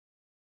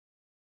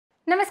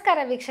ನಮಸ್ಕಾರ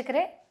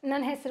ವೀಕ್ಷಕರೇ,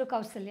 ನನ್ನ ಹೆಸರು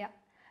ಕೌಸಲ್ಯ.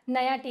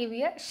 ನಯಾ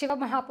ಟಿವಿಯ ಶಿವ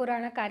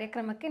ಮಹಾಪುರಾಣ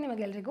ಕಾರ್ಯಕ್ರಮಕ್ಕೆ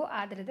ನಿಮಗೆಲ್ಲರಿಗೂ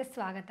ಆದರದ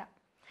ಸ್ವಾಗತ.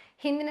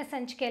 ಹಿಂದಿನ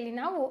ಸಂಚಿಕೆಯಲ್ಲಿ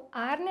ನಾವು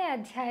 6ನೇ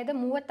ಅಧ್ಯಾಯದ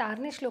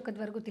 36ನೇ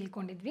ಶ್ಲೋಕದವರೆಗೂ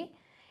ತಿಳ್ಕೊಂಡಿದ್ವಿ.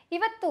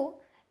 ಇವತ್ತು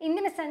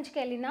ಇಂದಿನ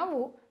ಸಂಚಿಕೆಯಲ್ಲಿ ನಾವು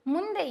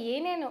ಮುಂದೆ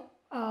ಏನೇನು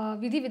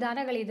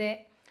ವಿಧಿವಿಧಾನಗಳಿದೆ,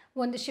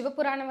 ಒಂದು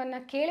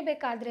ಶಿವಪುರಾಣವನ್ನು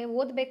ಕೇಳಬೇಕಾದ್ರೆ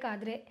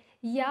ಓದಬೇಕಾದ್ರೆ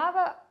ಯಾವ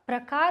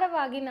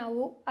ಪ್ರಕಾರವಾಗಿ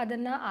ನಾವು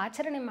ಅದನ್ನು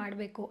ಆಚರಣೆ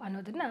ಮಾಡಬೇಕು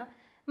ಅನ್ನೋದನ್ನು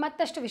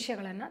ಮತ್ತಷ್ಟು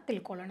ವಿಷಯಗಳನ್ನು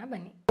ತಿಳ್ಕೊಳ್ಳೋಣ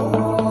ಬನ್ನಿ.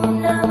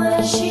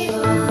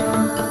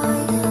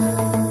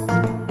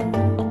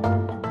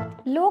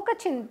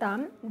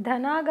 ಲೋಕಚಿಂತಾಂ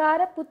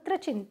ಧನಾಗಾರ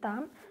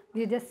ಪುತ್ರಚಿಂತಾಂ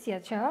ವಿದಸ್ಯ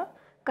ಚ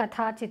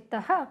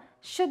ಕಥಾಚಿತ್ತಃ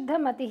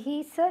ಶುದ್ಧಮತಿಃ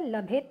ಸ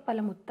ಲಭೇತ್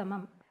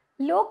ಫಲಮುತ್ತಮಂ.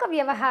 ಲೋಕ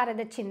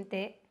ವ್ಯವಹಾರದ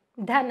ಚಿಂತೆ,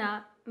 ಧನ,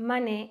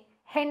 ಮನೆ,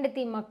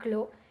 ಹೆಂಡತಿ,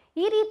 ಮಕ್ಕಳು,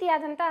 ಈ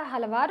ರೀತಿಯಾದಂತಹ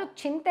ಹಲವಾರು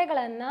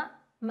ಚಿಂತೆಗಳನ್ನು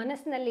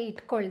ಮನಸ್ಸಿನಲ್ಲಿ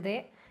ಇಟ್ಕೊಳ್ಳದೆ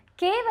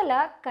ಕೇವಲ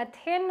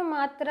ಕಥೆಯನ್ನು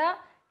ಮಾತ್ರ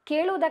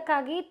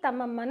ಕೇಳುವುದಕ್ಕಾಗಿ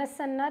ತಮ್ಮ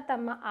ಮನಸ್ಸನ್ನು,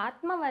 ತಮ್ಮ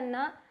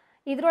ಆತ್ಮವನ್ನು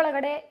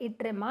ಇದರೊಳಗಡೆ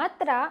ಇಟ್ಟರೆ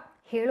ಮಾತ್ರ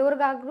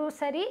ಹೇಳೋರ್ಗಾದ್ರೂ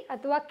ಸರಿ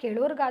ಅಥವಾ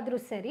ಕೇಳೋರ್ಗಾದ್ರೂ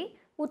ಸರಿ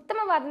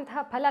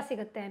ಉತ್ತಮವಾದಂತಹ ಫಲ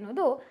ಸಿಗುತ್ತೆ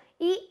ಅನ್ನೋದು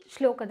ಈ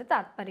ಶ್ಲೋಕದ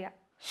ತಾತ್ಪರ್ಯ.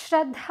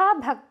 ಶ್ರದ್ಧಾ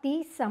ಭಕ್ತಿ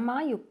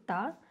ಸಮಾಯುಕ್ತ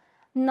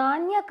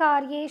ನಾಣ್ಯ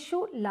ಕಾರ್ಯೇಷು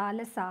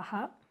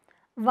ಲಾಲಸಾಹ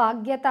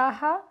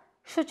ವಾಗ್ಯತಾಃ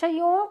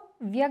ಶುಚಯೋ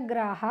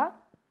ವ್ಯಗ್ರಾಹ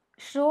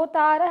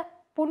ಶ್ರೋತಾರ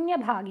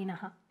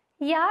ಪುಣ್ಯಭಾಗಿನಃ.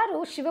 ಯಾರು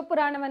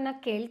ಶಿವಪುರಾಣವನ್ನು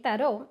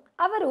ಕೇಳ್ತಾರೋ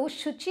ಅವರು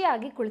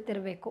ಶುಚಿಯಾಗಿ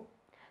ಕುಳಿತಿರಬೇಕು.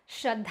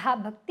 ಶ್ರದ್ಧಾ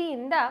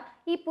ಭಕ್ತಿಯಿಂದ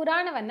ಈ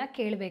ಪುರಾಣವನ್ನು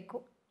ಕೇಳಬೇಕು.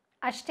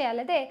 ಅಷ್ಟೇ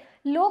ಅಲ್ಲದೆ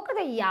ಲೋಕದ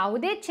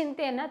ಯಾವುದೇ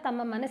ಚಿಂತೆಯನ್ನು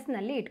ತಮ್ಮ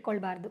ಮನಸ್ಸಿನಲ್ಲಿ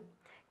ಇಟ್ಕೊಳ್ಬಾರ್ದು.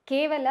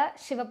 ಕೇವಲ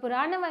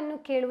ಶಿವಪುರಾಣವನ್ನು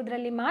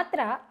ಕೇಳುವುದರಲ್ಲಿ ಮಾತ್ರ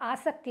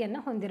ಆಸಕ್ತಿಯನ್ನು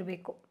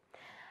ಹೊಂದಿರಬೇಕು.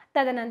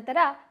 ತದನಂತರ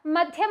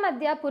ಮಧ್ಯ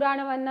ಮಧ್ಯ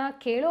ಪುರಾಣವನ್ನು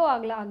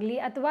ಕೇಳುವಾಗಲಾಗಲಿ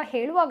ಅಥವಾ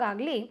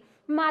ಹೇಳುವಾಗಲಿ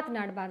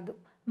ಮಾತನಾಡಬಾರ್ದು.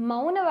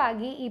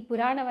 ಮೌನವಾಗಿ ಈ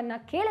ಪುರಾಣವನ್ನು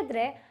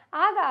ಕೇಳಿದ್ರೆ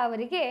ಆಗ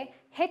ಅವರಿಗೆ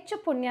ಹೆಚ್ಚು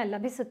ಪುಣ್ಯ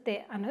ಲಭಿಸುತ್ತೆ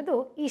ಅನ್ನೋದು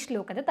ಈ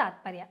ಶ್ಲೋಕದ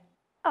ತಾತ್ಪರ್ಯ.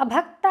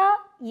 ಅಭಕ್ತ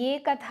ಯೇ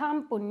ಕಥಾಂ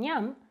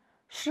ಪುಣ್ಯಂ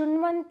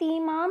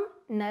ಶೃಣ್ವಂತೀಮಾಂ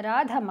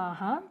ನರಾಧಮಾಃ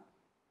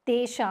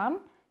ತೇಷಾಂ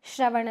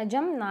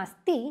ಶ್ರವಣಜಂ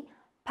ನಾಸ್ತಿ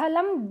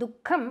ಫಲಂ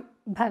ದುಃಖಂ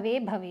ಭವೇ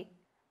ಭವೆ.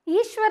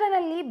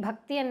 ಈಶ್ವರನಲ್ಲಿ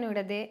ಭಕ್ತಿಯನ್ನು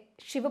ಇಡದೆ,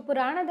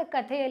 ಶಿವಪುರಾಣದ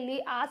ಕಥೆಯಲ್ಲಿ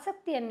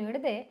ಆಸಕ್ತಿಯನ್ನು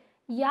ಇಡದೆ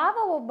ಯಾವ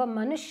ಒಬ್ಬ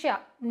ಮನುಷ್ಯ,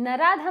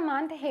 ನರಾಧಮ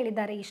ಅಂತ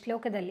ಹೇಳಿದ್ದಾರೆ ಈ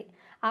ಶ್ಲೋಕದಲ್ಲಿ.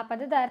 ಆ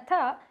ಪದದ ಅರ್ಥ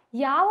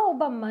ಯಾವ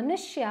ಒಬ್ಬ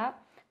ಮನುಷ್ಯ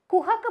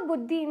ಕುಹಕ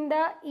ಬುದ್ಧಿಯಿಂದ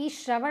ಈ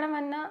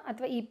ಶ್ರವಣವನ್ನು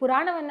ಅಥವಾ ಈ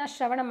ಪುರಾಣವನ್ನು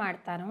ಶ್ರವಣ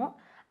ಮಾಡ್ತಾನೋ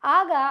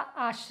ಆಗ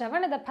ಆ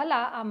ಶ್ರವಣದ ಫಲ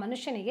ಆ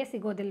ಮನುಷ್ಯನಿಗೆ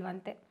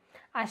ಸಿಗೋದಿಲ್ವಂತೆ.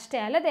 ಅಷ್ಟೇ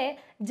ಅಲ್ಲದೆ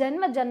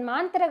ಜನ್ಮ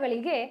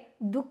ಜನ್ಮಾಂತರಗಳಿಗೆ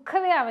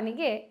ದುಃಖವೇ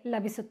ಅವನಿಗೆ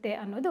ಲಭಿಸುತ್ತೆ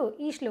ಅನ್ನೋದು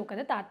ಈ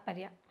ಶ್ಲೋಕದ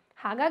ತಾತ್ಪರ್ಯ.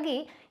 ಹಾಗಾಗಿ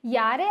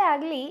ಯಾರೇ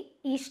ಆಗಲಿ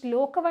ಈ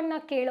ಶ್ಲೋಕವನ್ನು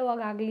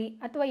ಕೇಳುವಾಗಲಿ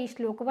ಅಥವಾ ಈ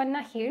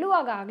ಶ್ಲೋಕವನ್ನು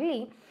ಹೇಳುವಾಗಲಿ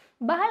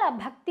ಬಹಳ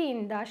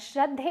ಭಕ್ತಿಯಿಂದ,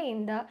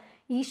 ಶ್ರದ್ಧೆಯಿಂದ,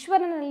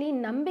 ಈಶ್ವರನಲ್ಲಿ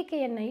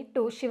ನಂಬಿಕೆಯನ್ನು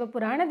ಇಟ್ಟು,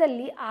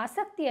 ಶಿವಪುರಾಣದಲ್ಲಿ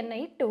ಆಸಕ್ತಿಯನ್ನು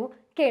ಇಟ್ಟು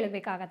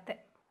ಕೇಳಬೇಕಾಗತ್ತೆ.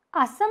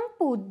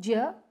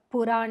 ಅಸಂಪೂಜ್ಯ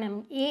ಪುರಾಣಂ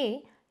ಯೇ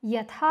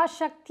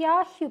ಯಥಾಶಕ್ತ್ಯಾ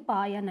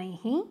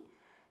ಹ್ಯುಪಾಯನೈಃ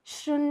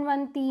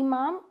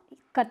ಶೃಣ್ವಂತೀಮಾಂ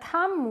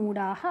ಕಥಾಂ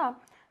ಮೂಢಾಃ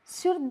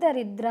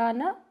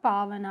ಸ್ಯುರ್ದರಿದ್ರಾನ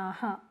ಪಾವನಾಃ.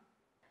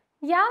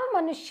 ಯಾವ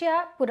ಮನುಷ್ಯ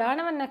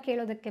ಪುರಾಣವನ್ನು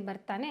ಕೇಳೋದಕ್ಕೆ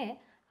ಬರ್ತಾನೆ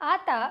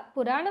ಆತ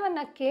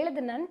ಪುರಾಣವನ್ನು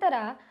ಕೇಳಿದ ನಂತರ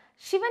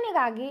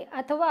ಶಿವನಿಗಾಗಿ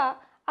ಅಥವಾ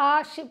ಆ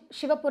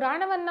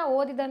ಶಿವಪುರಾಣವನ್ನು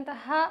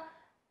ಓದಿದಂತಹ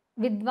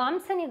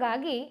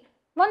ವಿದ್ವಾಂಸನಿಗಾಗಿ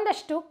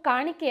ಒಂದಷ್ಟು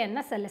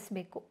ಕಾಣಿಕೆಯನ್ನು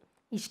ಸಲ್ಲಿಸಬೇಕು.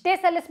 ಇಷ್ಟೇ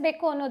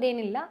ಸಲ್ಲಿಸಬೇಕು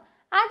ಅನ್ನೋದೇನಿಲ್ಲ,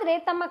 ಆದರೆ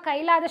ತಮ್ಮ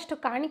ಕೈಲಾದಷ್ಟು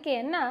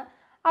ಕಾಣಿಕೆಯನ್ನು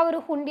ಅವರು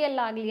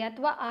ಹುಂಡಿಯಲ್ಲಾಗಲಿ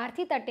ಅಥವಾ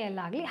ಆರತಿ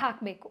ತಟ್ಟೆಯಲ್ಲಾಗಲಿ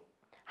ಹಾಕಬೇಕು.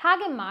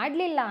 ಹಾಗೆ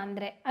ಮಾಡಲಿಲ್ಲ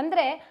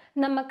ಅಂದರೆ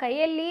ನಮ್ಮ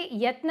ಕೈಯಲ್ಲಿ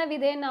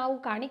ಯತ್ನವಿದೆ, ನಾವು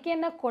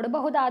ಕಾಣಿಕೆಯನ್ನು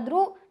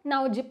ಕೊಡಬಹುದಾದರೂ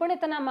ನಾವು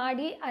ಜಿಪುಣಿತನ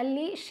ಮಾಡಿ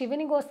ಅಲ್ಲಿ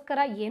ಶಿವನಿಗೋಸ್ಕರ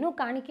ಏನೂ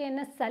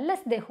ಕಾಣಿಕೆಯನ್ನು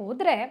ಸಲ್ಲಿಸದೆ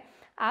ಹೋದರೆ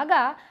ಆಗ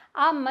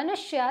ಆ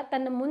ಮನುಷ್ಯ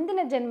ತನ್ನ ಮುಂದಿನ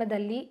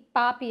ಜನ್ಮದಲ್ಲಿ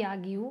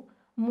ಪಾಪಿಯಾಗಿಯೂ,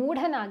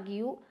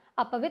 ಮೂಢನಾಗಿಯೂ,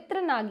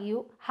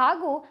 ಅಪವಿತ್ರನಾಗಿಯೂ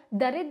ಹಾಗೂ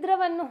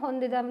ದರಿದ್ರವನ್ನು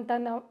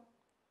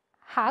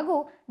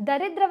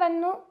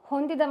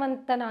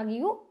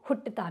ಹೊಂದಿದವಂತನಾಗಿಯೂ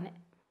ಹುಟ್ಟುತ್ತಾನೆ.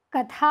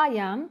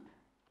 ಕಥಾಯಾಂ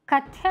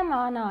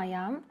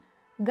ಕಥ್ಯಮಾನಾಯಾಂ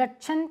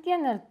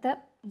ಗಚ್ಚಂತ್ಯನರ್ಥ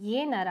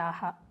ಯೇ ನರಾಃ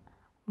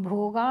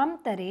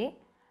ಭೋಗಾಂತರೇ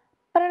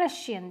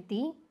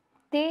ಪ್ರಣಶ್ಯಂತಿ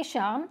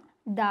ತೇಷಾಂ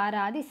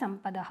ದಾರಾದಿ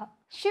ಸಂಪದಃ.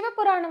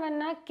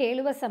 ಶಿವಪುರಾಣವನ್ನು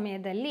ಕೇಳುವ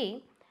ಸಮಯದಲ್ಲಿ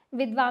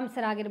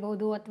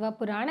ವಿದ್ವಾಂಸರಾಗಿರಬಹುದು ಅಥವಾ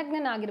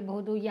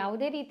ಪುರಾಣಜ್ಞನಾಗಿರಬಹುದು,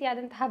 ಯಾವುದೇ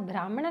ರೀತಿಯಾದಂತಹ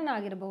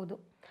ಬ್ರಾಹ್ಮಣನಾಗಿರಬಹುದು,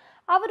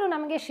 ಅವರು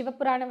ನಮಗೆ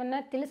ಶಿವಪುರಾಣವನ್ನು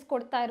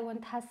ತಿಳಿಸ್ಕೊಡ್ತಾ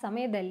ಇರುವಂತಹ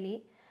ಸಮಯದಲ್ಲಿ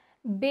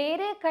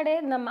ಬೇರೆ ಕಡೆ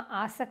ನಮ್ಮ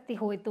ಆಸಕ್ತಿ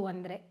ಹೋಯಿತು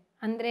ಅಂದರೆ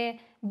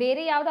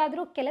ಬೇರೆ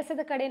ಯಾವುದಾದ್ರೂ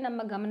ಕೆಲಸದ ಕಡೆ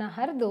ನಮ್ಮ ಗಮನ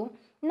ಹರಿದು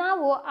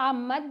ನಾವು ಆ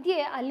ಮಧ್ಯೆ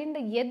ಅಲ್ಲಿಂದ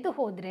ಎದ್ದು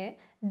ಹೋದರೆ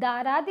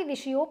ದಾರಾದಿ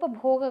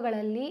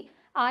ವಿಷಯೋಪಭೋಗಗಳಲ್ಲಿ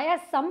ಆಯಾ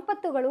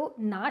ಸಂಪತ್ತುಗಳು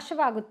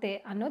ನಾಶವಾಗುತ್ತೆ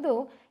ಅನ್ನೋದು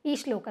ಈ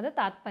ಶ್ಲೋಕದ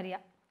ತಾತ್ಪರ್ಯ.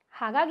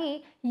 ಹಾಗಾಗಿ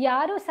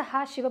ಯಾರೂ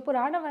ಸಹ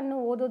ಶಿವಪುರಾಣವನ್ನು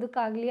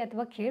ಓದೋದಕ್ಕಾಗಲಿ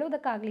ಅಥವಾ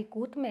ಕೇಳೋದಕ್ಕಾಗಲಿ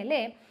ಕೂತ ಮೇಲೆ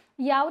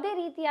ಯಾವುದೇ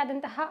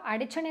ರೀತಿಯಾದಂತಹ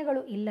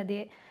ಅಡಚಣೆಗಳು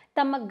ಇಲ್ಲದೆ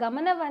ತಮ್ಮ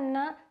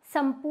ಗಮನವನ್ನು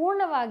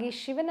ಸಂಪೂರ್ಣವಾಗಿ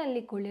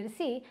ಶಿವನಲ್ಲಿ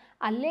ಕುಳ್ಳಿರಿಸಿ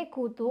ಅಲ್ಲೇ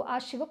ಕೂತು ಆ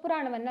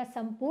ಶಿವಪುರಾಣವನ್ನು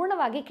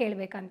ಸಂಪೂರ್ಣವಾಗಿ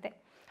ಕೇಳಬೇಕಂತೆ.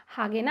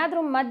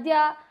 ಹಾಗೇನಾದರೂ ಮಧ್ಯ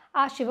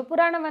ಆ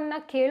ಶಿವಪುರಾಣವನ್ನು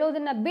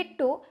ಕೇಳೋದನ್ನು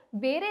ಬಿಟ್ಟು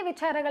ಬೇರೆ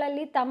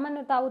ವಿಚಾರಗಳಲ್ಲಿ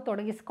ತಮ್ಮನ್ನು ತಾವು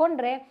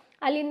ತೊಡಗಿಸ್ಕೊಂಡ್ರೆ,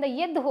 ಅಲ್ಲಿಂದ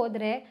ಎದ್ದು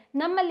ಹೋದರೆ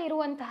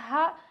ನಮ್ಮಲ್ಲಿರುವಂತಹ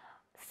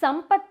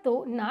ಸಂಪತ್ತು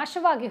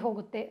ನಾಶವಾಗಿ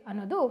ಹೋಗುತ್ತೆ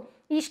ಅನ್ನೋದು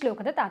ಈ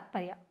ಶ್ಲೋಕದ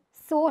ತಾತ್ಪರ್ಯ.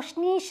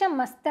 ಸೋಷ್ಣೀಶ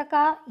ಮಸ್ತಕ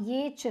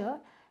ಯೇ ಚ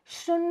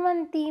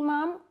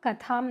ಶೃಣ್ವಂತೀಮಾಂ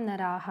ಕಥಾಂ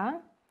ನರಾಃ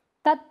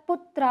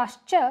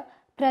ತತ್ಪುತ್ರಾಶ್ಚ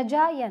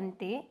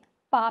ಪ್ರಜಾಯಂತೆ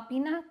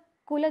ಪಾಪಿನ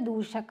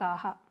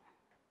ಕುಲದೂಷಕಾಃ.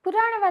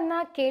 ಪುರಾಣವನ್ನು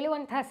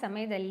ಕೇಳುವಂತಹ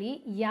ಸಮಯದಲ್ಲಿ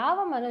ಯಾವ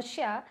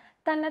ಮನುಷ್ಯ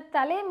ತನ್ನ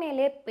ತಲೆ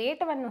ಮೇಲೆ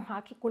ಪೇಟವನ್ನು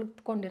ಹಾಕಿ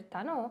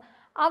ಕುಳಿತುಕೊಂಡಿರ್ತಾನೋ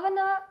ಅವನ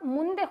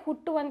ಮುಂದೆ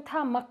ಹುಟ್ಟುವಂಥ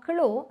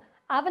ಮಕ್ಕಳು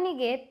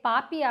ಅವನಿಗೆ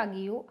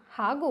ಪಾಪಿಯಾಗಿಯೂ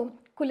ಹಾಗೂ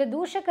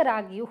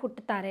ಕುಲದೂಷಕರಾಗಿಯೂ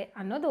ಹುಟ್ಟುತ್ತಾರೆ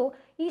ಅನ್ನೋದು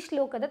ಈ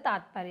ಶ್ಲೋಕದ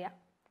ತಾತ್ಪರ್ಯ.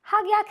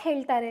 ಹಾಗೆ ಯಾಕೆ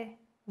ಹೇಳ್ತಾರೆ?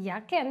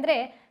 ಯಾಕೆ ಅಂದರೆ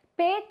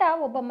ಪೇಟ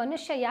ಒಬ್ಬ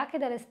ಮನುಷ್ಯ ಯಾಕೆ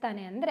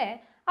ಧರಿಸ್ತಾನೆ ಅಂದರೆ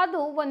ಅದು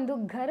ಒಂದು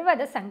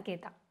ಗರ್ವದ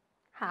ಸಂಕೇತ.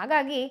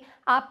 ಹಾಗಾಗಿ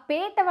ಆ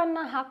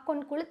ಪೇಟವನ್ನು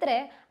ಹಾಕ್ಕೊಂಡು ಕುಳಿತರೆ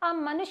ಆ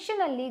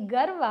ಮನುಷ್ಯನಲ್ಲಿ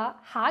ಗರ್ವ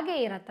ಹಾಗೇ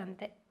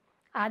ಇರತ್ತಂತೆ.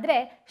 ಆದರೆ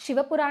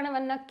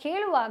ಶಿವಪುರಾಣವನ್ನು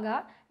ಕೇಳುವಾಗ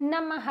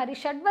ನಮ್ಮ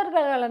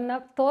ಹರಿಷಡ್ವರ್ಗಗಳನ್ನು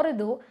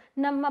ತೊರೆದು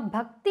ನಮ್ಮ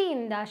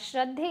ಭಕ್ತಿಯಿಂದ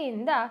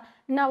ಶ್ರದ್ಧೆಯಿಂದ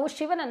ನಾವು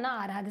ಶಿವನನ್ನು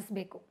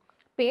ಆರಾಧಿಸಬೇಕು.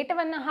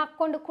 ಪೇಟವನ್ನು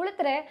ಹಾಕ್ಕೊಂಡು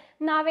ಕುಳಿತರೆ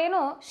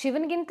ನಾವೇನೋ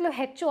ಶಿವನಿಗಿಂತಲೂ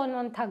ಹೆಚ್ಚು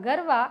ಅನ್ನುವಂಥ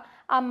ಗರ್ವ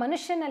ಆ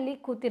ಮನುಷ್ಯನಲ್ಲಿ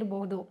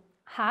ಕೂತಿರಬಹುದು.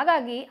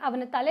 ಹಾಗಾಗಿ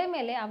ಅವನ ತಲೆ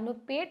ಮೇಲೆ ಅವನು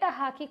ಪೇಟ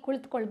ಹಾಕಿ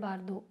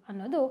ಕುಳಿತುಕೊಳ್ಬಾರ್ದು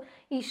ಅನ್ನೋದು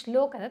ಈ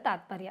ಶ್ಲೋಕದ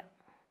ತಾತ್ಪರ್ಯ.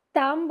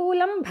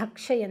 ತಾಂಬೂಲಂ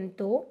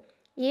ಭಕ್ಷಯಂತೋ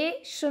ಯೇ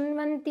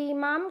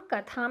ಶೃಣ್ವಂತೀಮಾಂ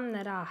ಕಥಾಂ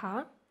ನರಾಃ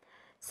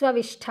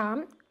ಸ್ವವಿಷ್ಠಾಂ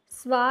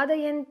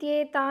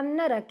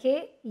ಸ್ವಾದಯಂತ್ಯೇತಾನ್ನರಕೆ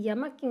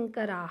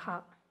ಯಮಕಿಂಕರಾಃ.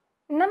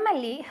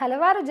 ನಮ್ಮಲ್ಲಿ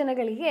ಹಲವಾರು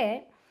ಜನಗಳಿಗೆ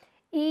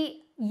ಈ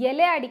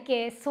ಎಲೆ ಅಡಿಕೆ,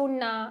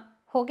 ಸುಣ್ಣ,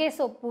 ಹೊಗೆ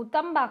ಸೊಪ್ಪು,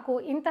 ತಂಬಾಕು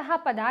ಇಂತಹ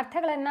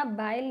ಪದಾರ್ಥಗಳನ್ನು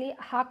ಬಾಯಲ್ಲಿ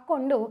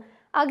ಹಾಕ್ಕೊಂಡು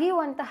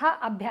ಅಗಿಯುವಂತಹ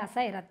ಅಭ್ಯಾಸ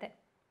ಇರುತ್ತೆ.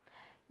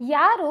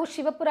 ಯಾರು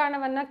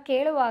ಶಿವಪುರಾಣವನ್ನು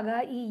ಕೇಳುವಾಗ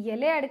ಈ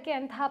ಎಲೆ ಅಡಿಕೆ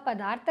ಅಂತಹ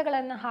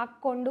ಪದಾರ್ಥಗಳನ್ನು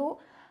ಹಾಕ್ಕೊಂಡು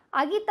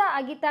ಅಗಿತಾ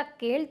ಅಗಿತಾ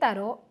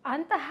ಕೇಳ್ತಾರೋ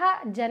ಅಂತಹ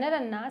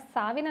ಜನರನ್ನು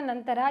ಸಾವಿನ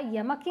ನಂತರ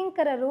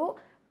ಯಮಕಿಂಕರರು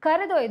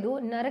ಕರೆದೊಯ್ದು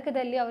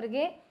ನರಕದಲ್ಲಿ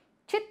ಅವರಿಗೆ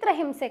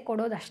ಚಿತ್ರಹಿಂಸೆ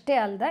ಕೊಡೋದಷ್ಟೇ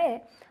ಅಲ್ಲದೆ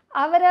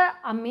ಅವರ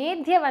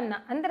ಅಮೇಧ್ಯವನ್ನು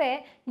ಅಂದರೆ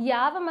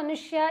ಯಾವ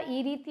ಮನುಷ್ಯ ಈ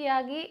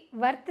ರೀತಿಯಾಗಿ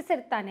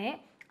ವರ್ತಿಸಿರ್ತಾನೆ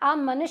ಆ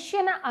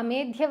ಮನುಷ್ಯನ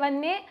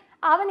ಅಮೇಧ್ಯವನ್ನೇ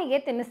ಅವನಿಗೆ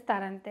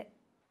ತಿನ್ನಿಸ್ತಾರಂತೆ.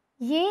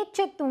 ಯೇ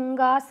ಚ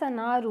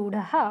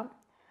ತುಂಗಾಸನಾರೂಢಃ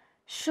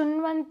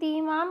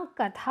ಶೃಣ್ವಂತೀಮಾಂ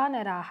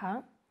ಕಥಾನರಾಃ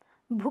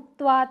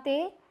ಭುಕ್ತ್ವಾತೆ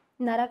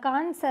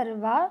ನರಕಾನ್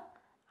ಸರ್ವ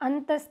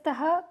ಅಂತಸ್ಥಃ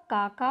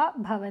ಕಾಕಾ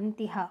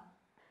ಭವಂತಿಹ.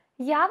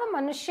 ಯಾವ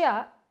ಮನುಷ್ಯ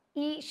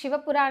ಈ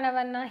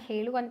ಶಿವಪುರಾಣವನ್ನು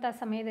ಹೇಳುವಂಥ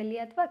ಸಮಯದಲ್ಲಿ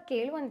ಅಥವಾ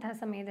ಕೇಳುವಂಥ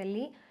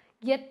ಸಮಯದಲ್ಲಿ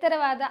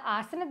ಎತ್ತರವಾದ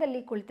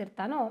ಆಸನದಲ್ಲಿ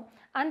ಕುಳಿತಿರ್ತಾನೋ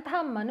ಅಂತಹ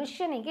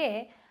ಮನುಷ್ಯನಿಗೆ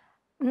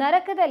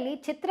ನರಕದಲ್ಲಿ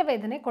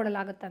ಚಿತ್ರವೇದನೆ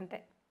ಕೊಡಲಾಗುತ್ತಂತೆ.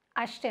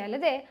 ಅಷ್ಟೇ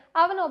ಅಲ್ಲದೆ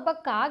ಅವನೊಬ್ಬ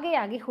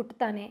ಕಾಗೆಯಾಗಿ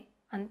ಹುಟ್ಟುತ್ತಾನೆ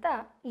ಅಂತ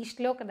ಈ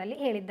ಶ್ಲೋಕದಲ್ಲಿ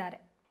ಹೇಳಿದ್ದಾರೆ.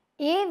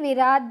 ಏ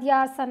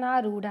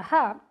ವಿರಾಧ್ಯಾಸನಾರೂಢಃ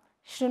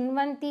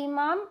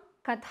ಶೃಣ್ವಂತೀಮಾಂ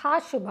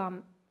ಕಥಾಶುಭಾಂ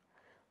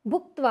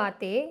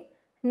ಭುಕ್ತ್ವಾತೆ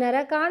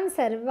ನರಕಾನ್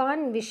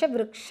ಸರ್ವಾನ್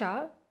ವಿಷವೃಕ್ಷ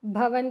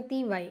ಭವಂತಿ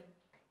ವೈ.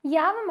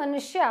 ಯಾವ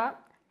ಮನುಷ್ಯ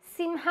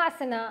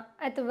ಸಿಂಹಾಸನ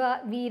ಅಥವಾ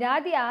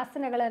ವೀರಾದಿ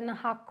ಆಸನಗಳನ್ನು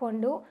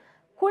ಹಾಕ್ಕೊಂಡು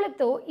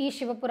ಕುಳಿತು ಈ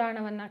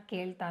ಶಿವಪುರಾಣವನ್ನು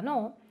ಕೇಳ್ತಾನೋ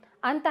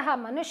ಅಂತಹ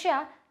ಮನುಷ್ಯ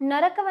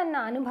ನರಕವನ್ನು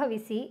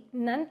ಅನುಭವಿಸಿ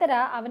ನಂತರ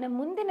ಅವನ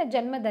ಮುಂದಿನ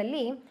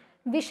ಜನ್ಮದಲ್ಲಿ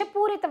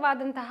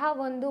ವಿಷಪೂರಿತವಾದಂತಹ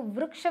ಒಂದು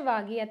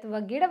ವೃಕ್ಷವಾಗಿ ಅಥವಾ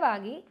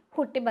ಗಿಡವಾಗಿ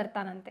ಹುಟ್ಟಿ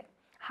ಬರ್ತಾನಂತೆ.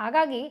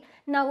 ಹಾಗಾಗಿ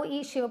ನಾವು ಈ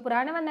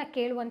ಶಿವಪುರಾಣವನ್ನು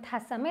ಕೇಳುವಂತಹ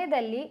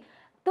ಸಮಯದಲ್ಲಿ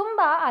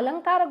ತುಂಬ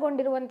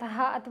ಅಲಂಕಾರಗೊಂಡಿರುವಂತಹ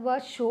ಅಥವಾ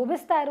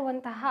ಶೋಭಿಸ್ತಾ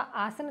ಇರುವಂತಹ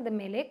ಆಸನದ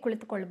ಮೇಲೆ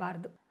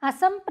ಕುಳಿತುಕೊಳ್ಬಾರ್ದು.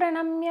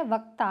 ಅಸಂಪ್ರಣಮ್ಯ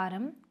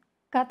ವಕ್ತಾರಂ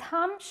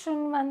ಕಥಾಂ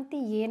ಶೃಣ್ವಂತಿ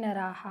ಯೇ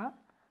ನರಾಃ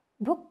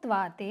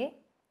ಭುಕ್ತ್ವಾತೆ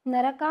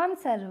ನರಕಾನ್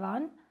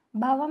ಸರ್ವಾನ್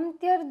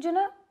ಭವಂತ್ಯರ್ಜುನ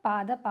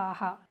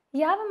ಪಾದಪಾಹ.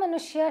 ಯಾವ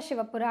ಮನುಷ್ಯ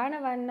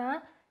ಶಿವಪುರಾಣವನ್ನು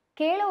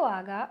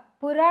ಕೇಳುವಾಗ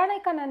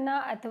ಪುರಾಣಿಕನನ್ನು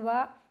ಅಥವಾ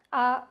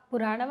ಆ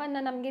ಪುರಾಣವನ್ನು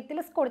ನಮಗೆ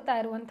ತಿಳಿಸ್ಕೊಡ್ತಾ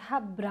ಇರುವಂತಹ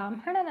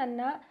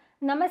ಬ್ರಾಹ್ಮಣನನ್ನು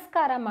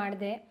ನಮಸ್ಕಾರ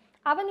ಮಾಡದೆ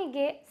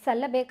ಅವನಿಗೆ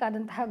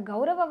ಸಲ್ಲಬೇಕಾದಂತಹ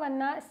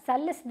ಗೌರವವನ್ನು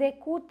ಸಲ್ಲಿಸದೆ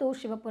ಕೂತು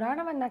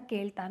ಶಿವಪುರಾಣವನ್ನು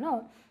ಕೇಳ್ತಾನೋ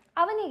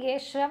ಅವನಿಗೆ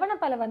ಶ್ರವಣ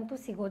ಫಲವಂತೂ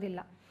ಸಿಗೋದಿಲ್ಲ.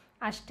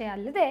 ಅಷ್ಟೇ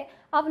ಅಲ್ಲದೆ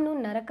ಅವನು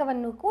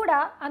ನರಕವನ್ನು ಕೂಡ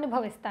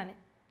ಅನುಭವಿಸ್ತಾನೆ.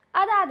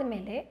 ಅದಾದ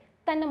ಮೇಲೆ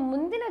ತನ್ನ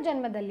ಮುಂದಿನ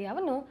ಜನ್ಮದಲ್ಲಿ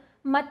ಅವನು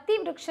ಮತ್ತಿ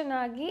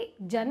ವೃಕ್ಷನಾಗಿ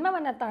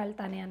ಜನ್ಮವನ್ನು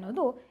ತಾಳ್ತಾನೆ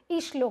ಅನ್ನೋದು ಈ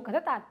ಶ್ಲೋಕದ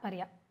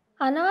ತಾತ್ಪರ್ಯ.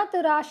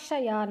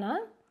 ಅನಾತುರಾಶ್ರಯಾನ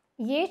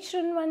ಯೇ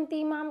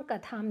ಶೃಣ್ವಂತೀಮಾಂ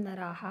ಕಥಾಂ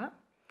ನರಾಃ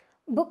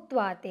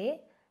ಭುಕ್ತ್ವಾತೆ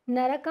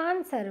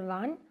ನರಕಾನ್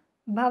ಸರ್ವಾನ್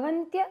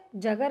ಭವಂತ್ಯ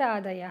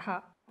ಜಗರಾದಯಃ.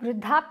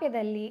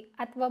 ವೃದ್ಧಾಪ್ಯದಲ್ಲಿ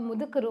ಅಥವಾ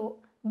ಮುದುಕರು,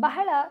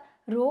 ಬಹಳ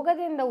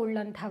ರೋಗದಿಂದ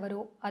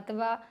ಉಳ್ಳಂಥವರು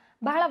ಅಥವಾ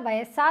ಬಹಳ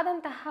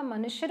ವಯಸ್ಸಾದಂತಹ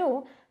ಮನುಷ್ಯರು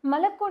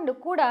ಮಲಕ್ಕೊಂಡು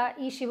ಕೂಡ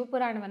ಈ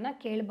ಶಿವಪುರಾಣವನ್ನು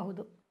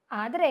ಕೇಳಬಹುದು.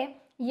 ಆದರೆ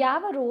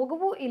ಯಾವ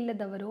ರೋಗವೂ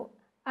ಇಲ್ಲದವರು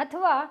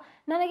ಅಥವಾ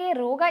ನನಗೆ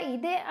ರೋಗ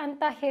ಇದೆ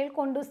ಅಂತ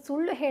ಹೇಳಿಕೊಂಡು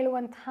ಸುಳ್ಳು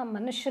ಹೇಳುವಂತಹ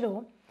ಮನುಷ್ಯರು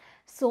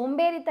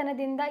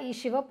ಸೋಂಬೇರಿತನದಿಂದ ಈ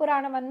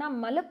ಶಿವಪುರಾಣವನ್ನು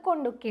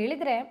ಮಲಕ್ಕೊಂಡು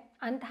ಕೇಳಿದರೆ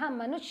ಅಂತಹ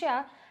ಮನುಷ್ಯ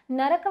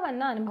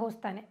ನರಕವನ್ನು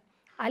ಅನುಭವಿಸ್ತಾನೆ.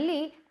 ಅಲ್ಲಿ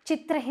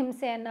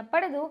ಚಿತ್ರಹಿಂಸೆಯನ್ನು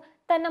ಪಡೆದು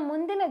ತನ್ನ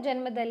ಮುಂದಿನ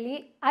ಜನ್ಮದಲ್ಲಿ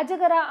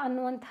ಅಜಗರ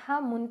ಅನ್ನುವಂತಹ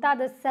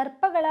ಮುಂತಾದ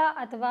ಸರ್ಪಗಳ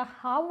ಅಥವಾ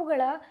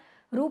ಹಾವುಗಳ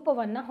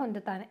ರೂಪವನ್ನು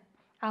ಹೊಂದುತ್ತಾನೆ.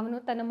 ಅವನು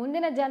ತನ್ನ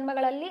ಮುಂದಿನ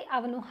ಜನ್ಮಗಳಲ್ಲಿ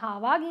ಅವನು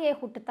ಹಾವಾಗಿಯೇ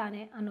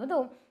ಹುಟ್ಟುತ್ತಾನೆ ಅನ್ನೋದು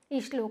ಈ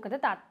ಶ್ಲೋಕದ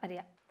ತಾತ್ಪರ್ಯ.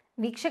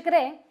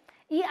 ವೀಕ್ಷಕರೇ,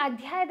 ಈ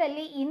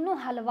ಅಧ್ಯಾಯದಲ್ಲಿ ಇನ್ನೂ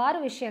ಹಲವಾರು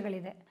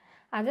ವಿಷಯಗಳಿದೆ.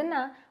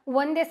 ಅದನ್ನು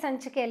ಒಂದೇ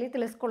ಸಂಚಿಕೆಯಲ್ಲಿ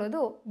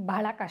ತಿಳಿಸ್ಕೊಳ್ಳೋದು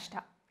ಬಹಳ ಕಷ್ಟ.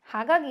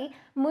 ಹಾಗಾಗಿ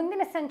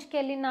ಮುಂದಿನ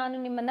ಸಂಚಿಕೆಯಲ್ಲಿ ನಾನು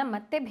ನಿಮ್ಮನ್ನು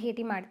ಮತ್ತೆ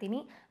ಭೇಟಿ ಮಾಡ್ತೀನಿ.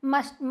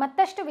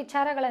 ಮತ್ತಷ್ಟು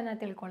ವಿಚಾರಗಳನ್ನು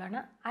ತಿಳ್ಕೊಳ್ಳೋಣ.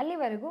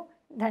 ಅಲ್ಲಿವರೆಗೂ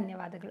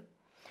ಧನ್ಯವಾದಗಳು.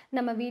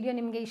 ನಮ್ಮ ವಿಡಿಯೋ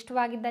ನಿಮಗೆ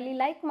ಇಷ್ಟವಾಗಿದ್ದಲ್ಲಿ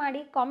ಲೈಕ್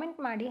ಮಾಡಿ, ಕಾಮೆಂಟ್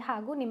ಮಾಡಿ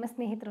ಹಾಗೂ ನಿಮ್ಮ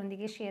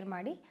ಸ್ನೇಹಿತರೊಂದಿಗೆ ಶೇರ್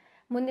ಮಾಡಿ.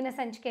 ಮುಂದಿನ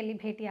ಸಂಚಿಕೆಯಲ್ಲಿ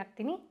ಭೇಟಿ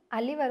ಆಗ್ತೀನಿ.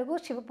 ಅಲ್ಲಿವರೆಗೂ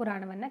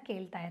ಶಿವಪುರಾಣವನ್ನು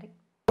ಕೇಳ್ತಾ ಇರಿ.